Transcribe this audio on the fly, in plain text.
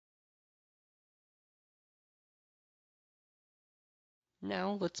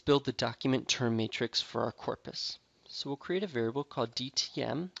Now let's build the document term matrix for our corpus. So we'll create a variable called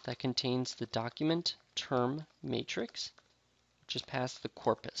DTM that contains the document term matrix, which is passed the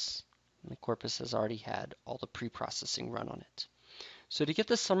corpus. And the corpus has already had all the pre-processing run on it. So to get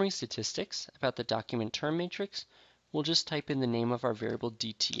the summary statistics about the document term matrix, we'll just type in the name of our variable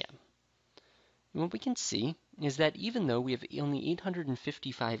DTM. And what we can see is that even though we have only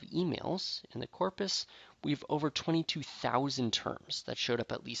 855 emails in the corpus, we have over 22,000 terms that showed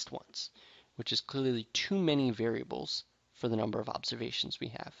up at least once, which is clearly too many variables for the number of observations we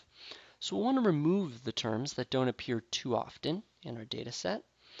have. So we'll want to remove the terms that don't appear too often in our data set,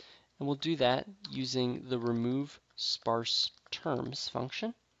 and we'll do that using the remove sparse terms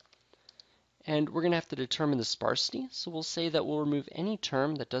function. And we're going to have to determine the sparsity, so we'll say that we'll remove any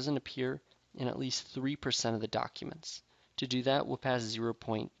term that doesn't appear in at least 3% of the documents. To do that, we'll pass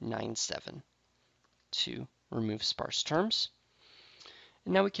 0.97 to remove sparse terms.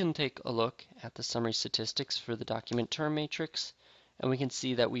 And now we can take a look at the summary statistics for the document term matrix, and we can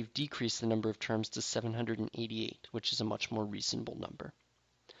see that we've decreased the number of terms to 788, which is a much more reasonable number.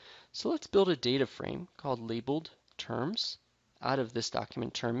 So let's build a data frame called labeled terms out of this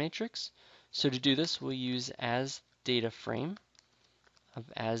document term matrix. So to do this, we'll use as data frame of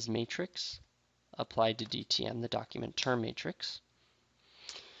as matrix applied to DTM, the document term matrix.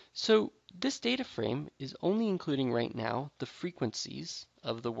 So this data frame is only including right now the frequencies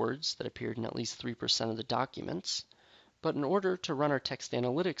of the words that appeared in at least 3% of the documents. But in order to run our text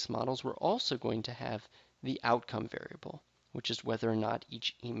analytics models, we're also going to have the outcome variable, which is whether or not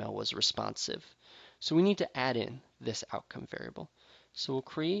each email was responsive. So we need to add in this outcome variable. So we'll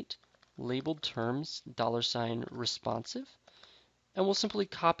create labeled terms $responsive, and we'll simply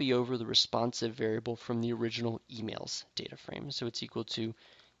copy over the responsive variable from the original emails data frame. So it's equal to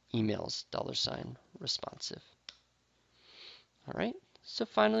emails $responsive. All right, so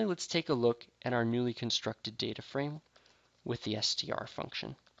finally let's take a look at our newly constructed data frame with the str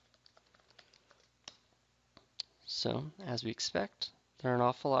function. So as we expect, there are an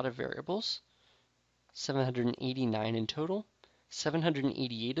awful lot of variables, 789 in total.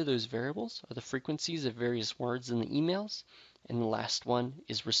 788 of those variables are the frequencies of various words in the emails, and the last one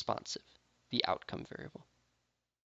is responsive, the outcome variable.